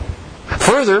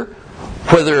 Further,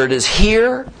 whether it is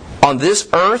here on this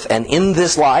earth and in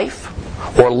this life,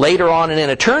 or later on in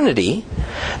eternity,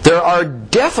 there are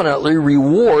definitely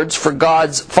rewards for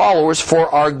God's followers for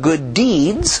our good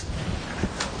deeds,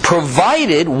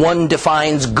 provided one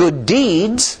defines good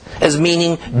deeds as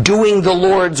meaning doing the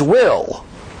Lord's will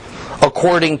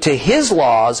according to His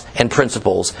laws and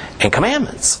principles and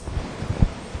commandments.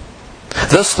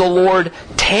 Thus the Lord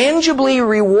tangibly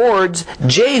rewards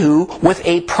Jehu with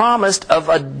a promise of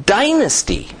a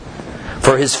dynasty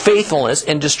for his faithfulness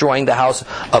in destroying the house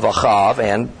of Achav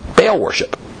and Baal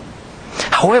worship.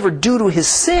 However, due to his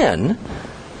sin,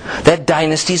 that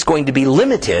dynasty is going to be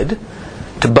limited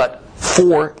to but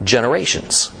 4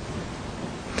 generations.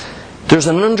 There's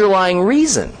an underlying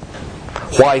reason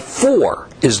why 4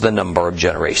 is the number of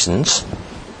generations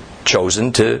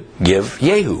chosen to give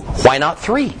Jehu. Why not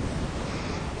 3?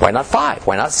 Why not 5?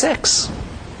 Why not 6?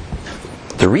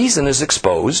 The reason is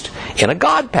exposed in a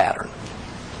God pattern.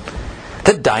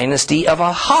 The dynasty of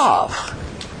Ahav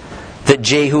that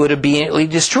Jehu had immediately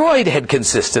destroyed had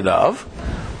consisted of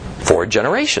 4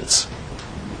 generations.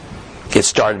 It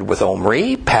started with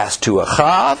Omri, passed to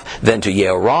Achav, then to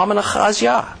Yehoram and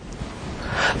Achaziah.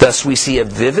 Thus we see a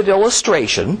vivid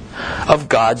illustration of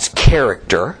God's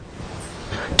character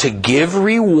to give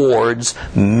rewards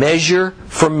measure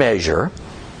for measure,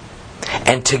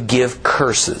 and to give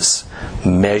curses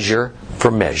measure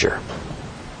for measure.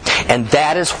 And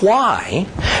that is why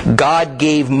God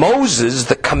gave Moses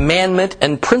the commandment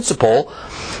and principle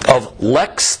of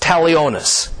lex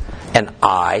talionis, an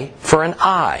eye for an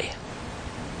eye.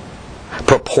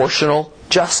 Proportional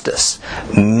justice,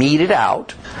 meted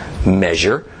out,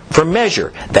 measure for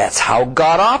measure. That's how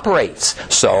God operates.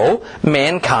 So,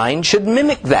 mankind should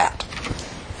mimic that.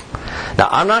 Now,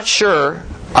 I'm not sure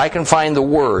I can find the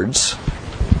words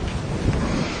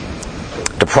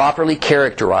to properly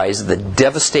characterize the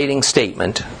devastating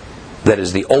statement that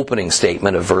is the opening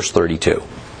statement of verse 32.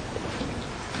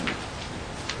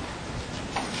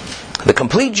 The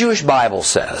complete Jewish Bible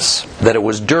says that it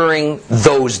was during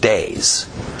those days,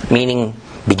 meaning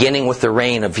beginning with the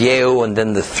reign of Jehu and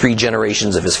then the 3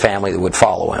 generations of his family that would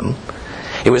follow him.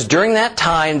 It was during that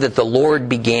time that the Lord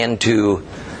began to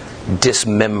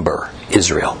dismember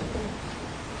Israel,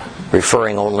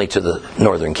 referring only to the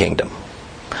northern kingdom.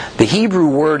 The Hebrew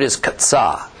word is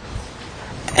katsah,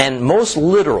 and most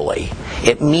literally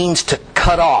it means to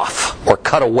cut off or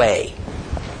cut away.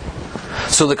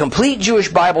 So the complete Jewish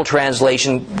Bible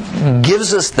translation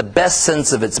gives us the best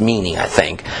sense of its meaning, I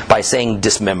think, by saying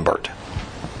dismembered.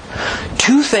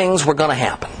 2 things were going to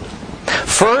happen.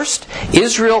 First,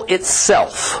 Israel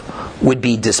itself would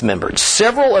be dismembered.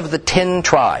 Several of the 10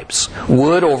 tribes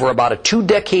would, over about a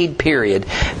 2-decade period,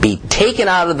 be taken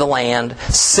out of the land,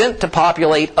 sent to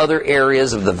populate other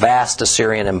areas of the vast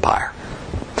Assyrian Empire.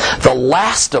 The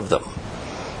last of them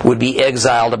would be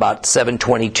exiled about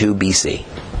 722 BC.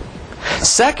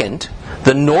 Second,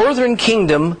 the northern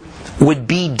kingdom would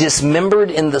be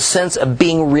dismembered in the sense of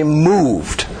being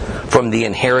removed from the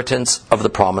inheritance of the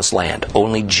promised land.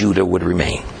 Only Judah would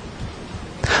remain.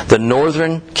 The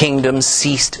northern kingdom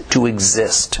ceased to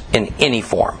exist in any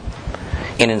form,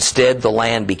 and instead the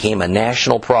land became a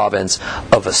national province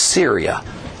of Assyria,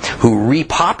 who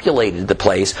repopulated the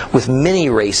place with many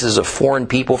races of foreign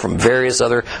people from various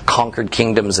other conquered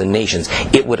kingdoms and nations.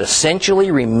 It would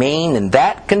essentially remain in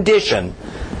that condition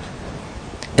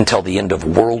until the end of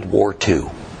World War II.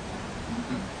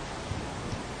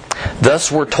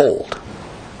 Thus we're told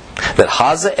that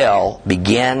Hazael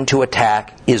began to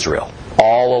attack Israel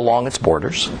all along its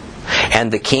borders,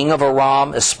 and the king of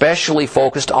Aram especially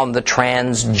focused on the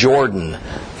Transjordan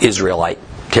Israelite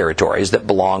territories that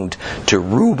belonged to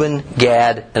Reuben,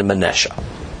 Gad, and Manasseh.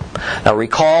 Now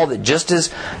recall that just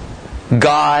as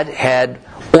God had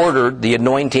ordered the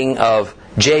anointing of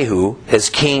Jehu as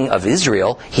king of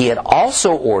Israel, he had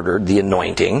also ordered the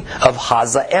anointing of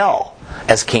Hazael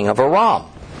as king of Aram.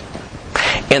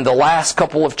 In the last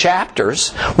couple of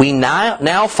chapters, we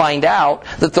now find out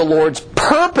that the Lord's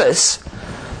purpose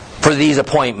for these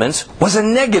appointments was a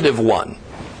negative one.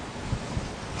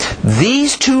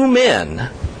 These two men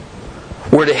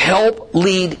were to help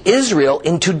lead Israel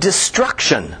into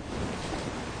destruction.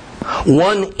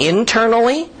 One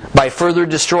internally, by further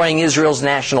destroying Israel's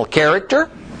national character,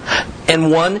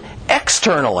 and one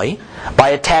externally, by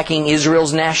attacking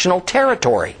Israel's national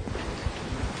territory.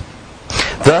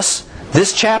 Thus,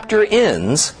 this chapter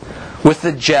ends with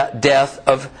the death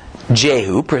of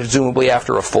Jehu, presumably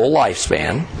after a full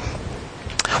lifespan,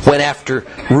 when after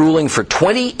ruling for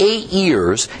 28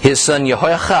 years, his son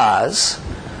Jehoiachaz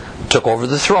took over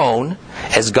the throne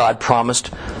as God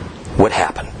promised would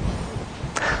happen.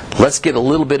 Let's get a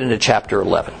little bit into chapter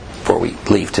 11 before we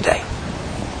leave today.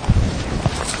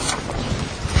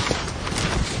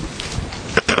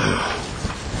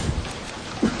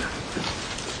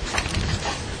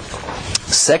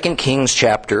 Second Kings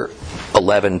chapter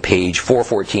 11, page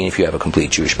 414 if you have a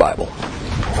complete Jewish Bible.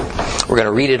 We're going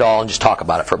to read it all and just talk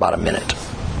about it for about a minute.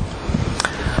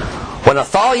 When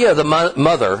Athaliah, the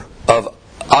mother of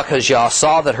Achazah,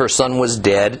 saw that her son was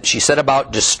dead, she set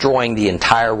about destroying the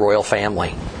entire royal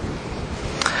family.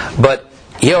 But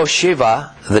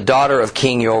Jehosheba, the daughter of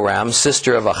King Joram,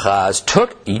 sister of Ahaz,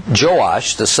 took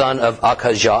Joash, the son of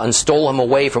Achazah, and stole him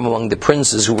away from among the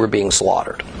princes who were being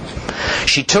slaughtered.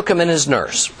 She took him and his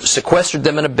nurse, sequestered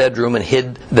them in a bedroom, and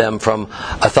hid them from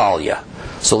Athaliah,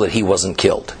 so that he wasn't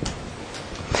killed.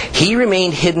 He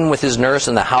remained hidden with his nurse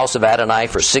in the house of Adonai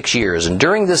for 6 years, and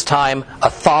during this time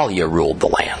Athaliah ruled the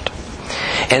land.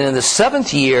 And in the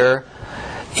 7th year,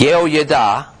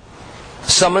 Jehoiada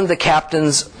summoned the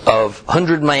captains of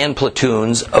 100-man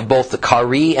platoons of both the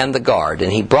Kari and the Guard,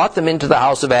 and he brought them into the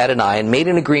house of Adonai and made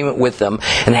an agreement with them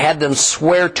and had them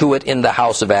swear to it in the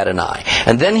house of Adonai.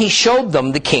 And then he showed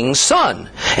them the king's son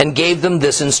and gave them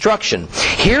this instruction: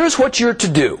 here's what you're to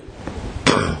do.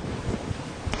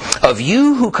 Of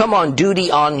you who come on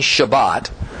duty on Shabbat,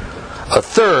 a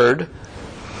third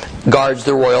guards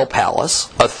the royal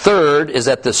palace, a third is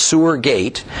at the sewer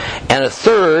gate, and a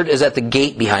third is at the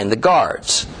gate behind the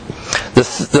guards.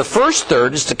 The first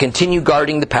third is to continue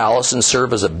guarding the palace and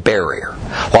serve as a barrier,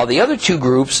 while the other two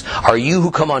groups are you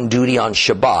who come on duty on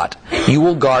Shabbat. You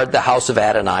will guard the house of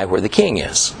Adonai where the king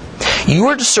is. You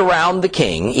are to surround the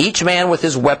king, each man with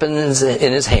his weapons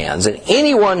in his hands, and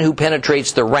anyone who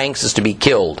penetrates the ranks is to be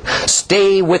killed.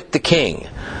 Stay with the king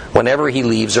whenever he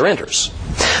leaves or enters.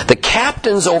 The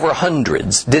captains over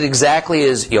hundreds did exactly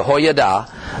as Jehoiada,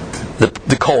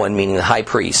 the Cohen, meaning the high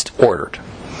priest, ordered.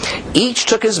 Each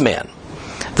took his men,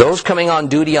 those coming on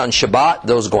duty on Shabbat,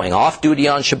 those going off duty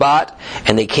on Shabbat,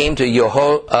 and they came to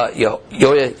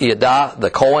Jehoiada,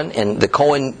 the Cohen, and the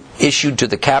Cohen issued to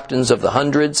the captains of the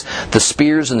hundreds the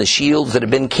spears and the shields that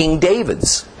had been King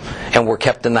David's and were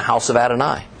kept in the house of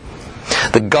Adonai.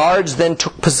 The guards then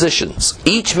took positions,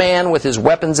 each man with his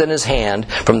weapons in his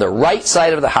hand, from the right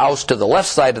side of the house to the left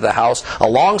side of the house,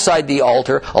 alongside the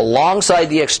altar, alongside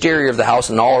the exterior of the house,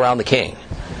 and all around the king.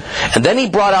 And then he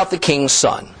brought out the king's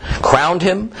son, crowned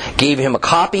him, gave him a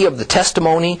copy of the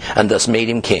testimony, and thus made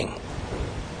him king.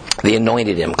 They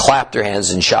anointed him, clapped their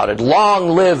hands, and shouted, "Long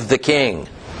live the king!"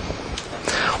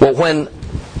 Well, when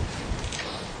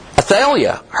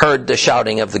Athaliah heard the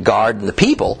shouting of the guard and the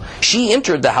people, she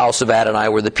entered the house of Adonai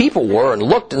where the people were, and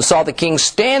looked and saw the king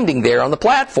standing there on the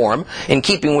platform, in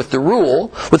keeping with the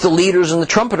rule, with the leaders and the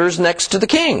trumpeters next to the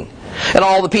king. And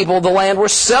all the people of the land were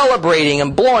celebrating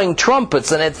and blowing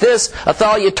trumpets. And at this,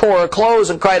 Athaliah tore her clothes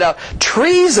and cried out,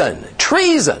 "Treason!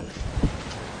 Treason!"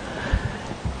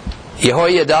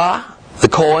 Jehoiada the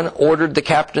Kohen ordered the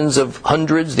captains of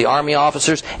hundreds, the army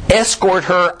officers, escort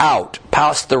her out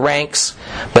past the ranks,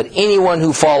 but anyone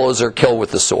who follows her kill with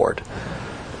the sword.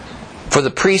 For the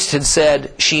priest had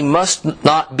said, she must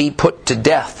not be put to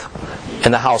death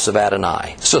in the house of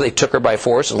Adonai. So they took her by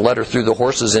force and led her through the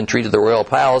horses' entry to the royal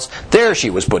palace. There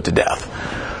she was put to death.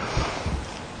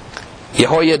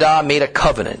 Jehoiada made a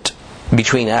covenant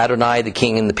between Adonai, the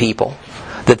king, and the people,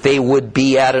 that they would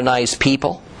be Adonai's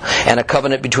people, and a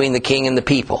covenant between the king and the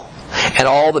people. And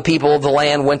all the people of the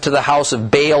land went to the house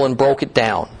of Baal and broke it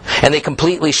down. And they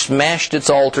completely smashed its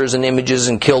altars and images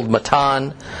and killed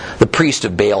Matan, the priest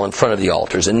of Baal, in front of the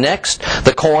altars. And next,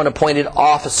 the Kohen appointed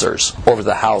officers over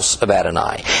the house of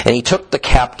Adonai. And he took the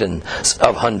captains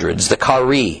of hundreds, the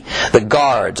Kari, the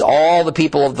guards, all the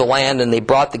people of the land, and they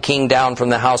brought the king down from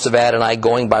the house of Adonai,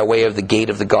 going by way of the gate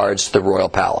of the guards to the royal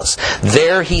palace.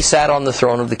 There he sat on the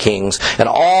throne of the kings, and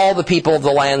all the people of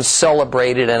the land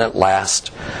celebrated, and at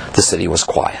last the city was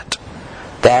quiet.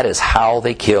 That is how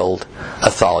they killed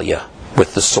Athaliah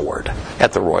with the sword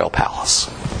at the royal palace.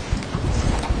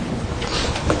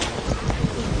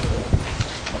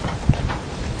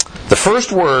 The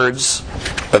first words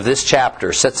of this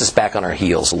chapter sets us back on our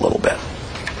heels a little bit.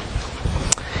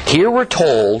 Here we're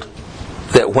told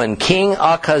that when King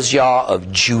Achaziah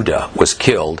of Judah was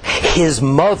killed, his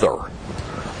mother,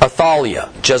 Athaliah,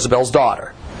 Jezebel's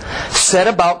daughter, set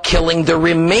about killing the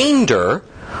remainder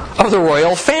of the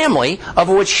royal family, of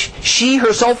which she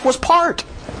herself was part.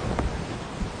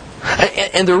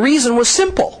 And the reason was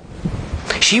simple.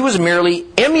 She was merely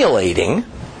emulating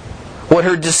what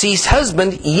her deceased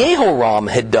husband Jehoram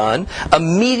had done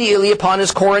immediately upon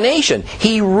his coronation.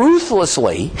 He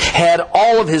ruthlessly had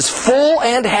all of his full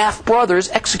and half brothers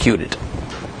executed.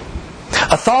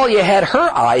 Athaliah had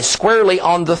her eyes squarely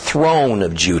on the throne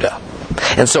of Judah.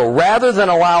 And so rather than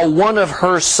allow one of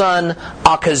her son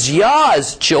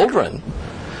Achaziah's children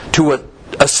to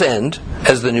ascend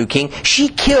as the new king, she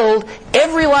killed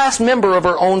every last member of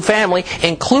her own family,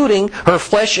 including her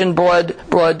flesh and blood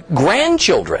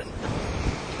grandchildren,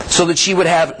 so that she would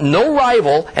have no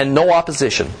rival and no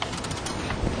opposition.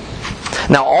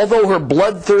 Now, although her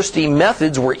bloodthirsty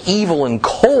methods were evil and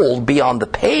cold beyond the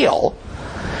pale,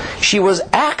 she was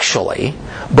actually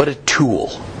but a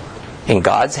tool in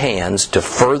God's hands to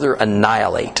further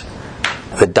annihilate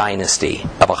the dynasty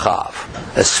of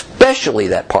Achav, especially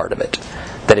that part of it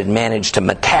that had managed to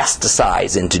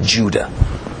metastasize into Judah.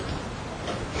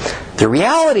 The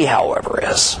reality, however,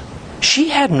 is she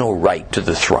had no right to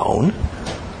the throne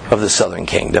of the southern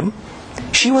kingdom.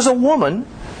 She was a woman,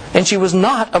 and she was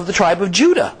not of the tribe of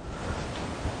Judah.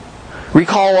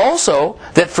 Recall also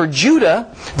that for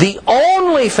Judah, the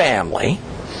only family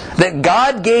that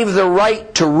God gave the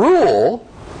right to rule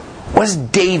was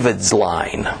David's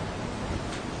line.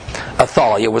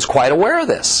 Athaliah was quite aware of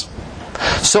this.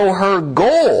 So her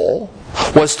goal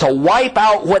was to wipe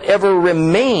out whatever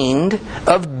remained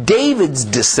of David's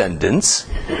descendants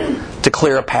to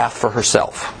clear a path for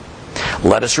herself.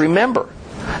 Let us remember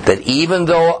that even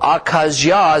though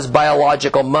Achaziah's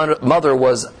biological mother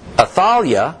was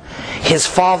Athaliah, his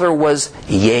father was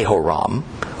Jehoram,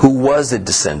 who was a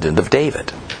descendant of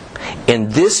David. In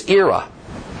this era,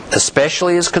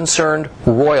 especially as concerned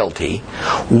royalty,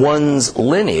 one's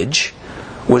lineage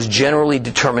was generally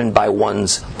determined by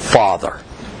one's father,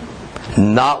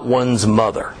 not one's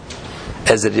mother,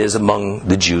 as it is among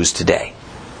the Jews today.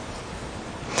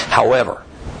 However,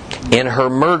 in her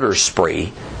murder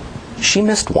spree, she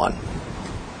missed one.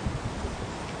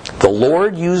 The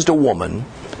Lord used a woman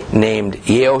named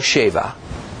Jehosheba,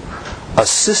 a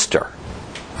sister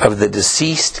of the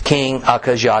deceased king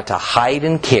Achaziah, to hide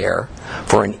and care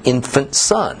for an infant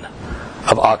son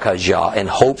of Achaziah in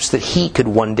hopes that he could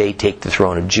one day take the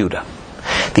throne of Judah.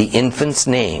 The infant's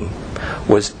name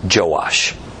was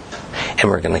Joash. And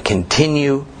we're going to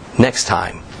continue next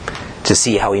time to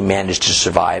see how he managed to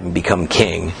survive and become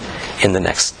king in the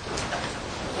next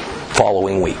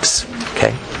following weeks.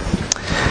 Okay?